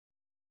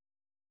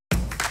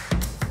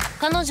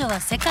彼女は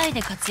世界で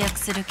活躍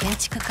する建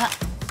築家。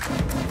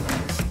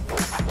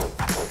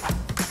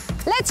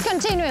Let's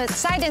continue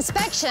site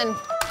inspection.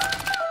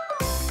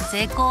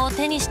 成功を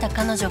手にした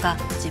彼女が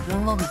自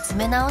分を見つ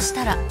め直し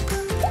たら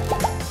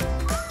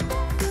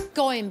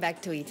Going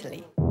back to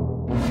Italy.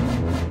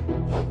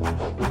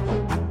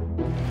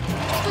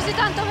 Scusi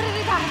tanto per il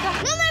ritardo.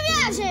 Non mi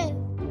piace.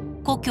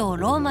 故郷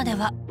ローマで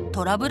は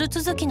トラブル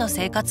続きの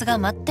生活が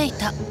待ってい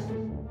た。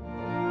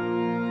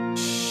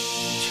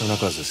C'è una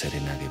cosa,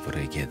 Serena, che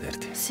vorrei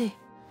chiederti. Sì.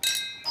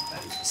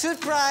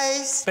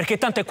 Surprise! Perché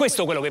tanto è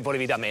questo quello che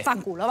volevi da me.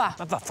 Fanculo, va.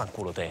 Ma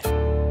vaffanculo te.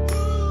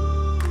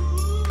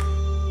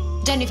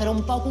 Jennifer è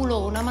un po'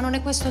 culona, ma non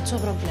è questo il suo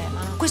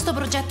problema. Questo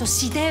progetto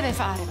si deve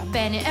fare, va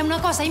bene? È una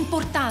cosa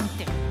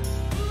importante.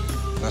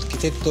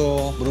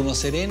 L'architetto Bruno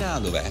Serena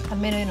dov'è?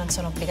 Almeno io non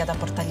sono obbligata a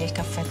portargli il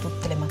caffè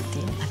tutte le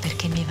mattine. Ma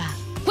perché mi va?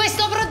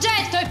 Questo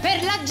progetto è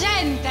per la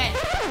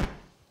gente!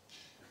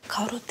 Che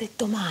avrò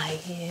detto mai?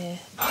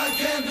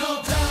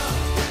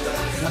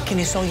 Ma che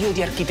ne so io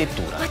di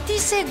architettura? Ma ti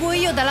seguo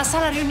io dalla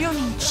sala riunioni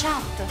in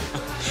chat.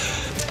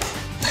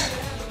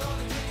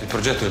 Il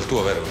progetto è il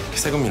tuo, vero? Che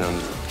stai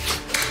combinando?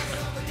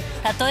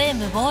 たとえ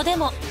無謀で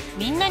も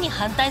みんなに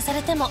反対さ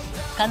れても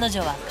彼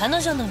女は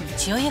彼女の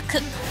道を行く。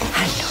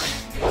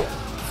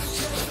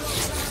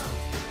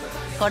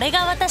これ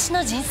が私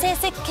の人生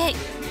設計。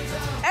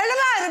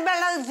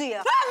Bella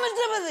zia. Fammi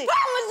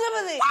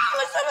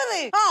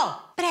sapere.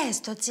 Oh!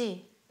 Presto,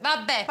 sì.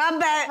 Vabbè.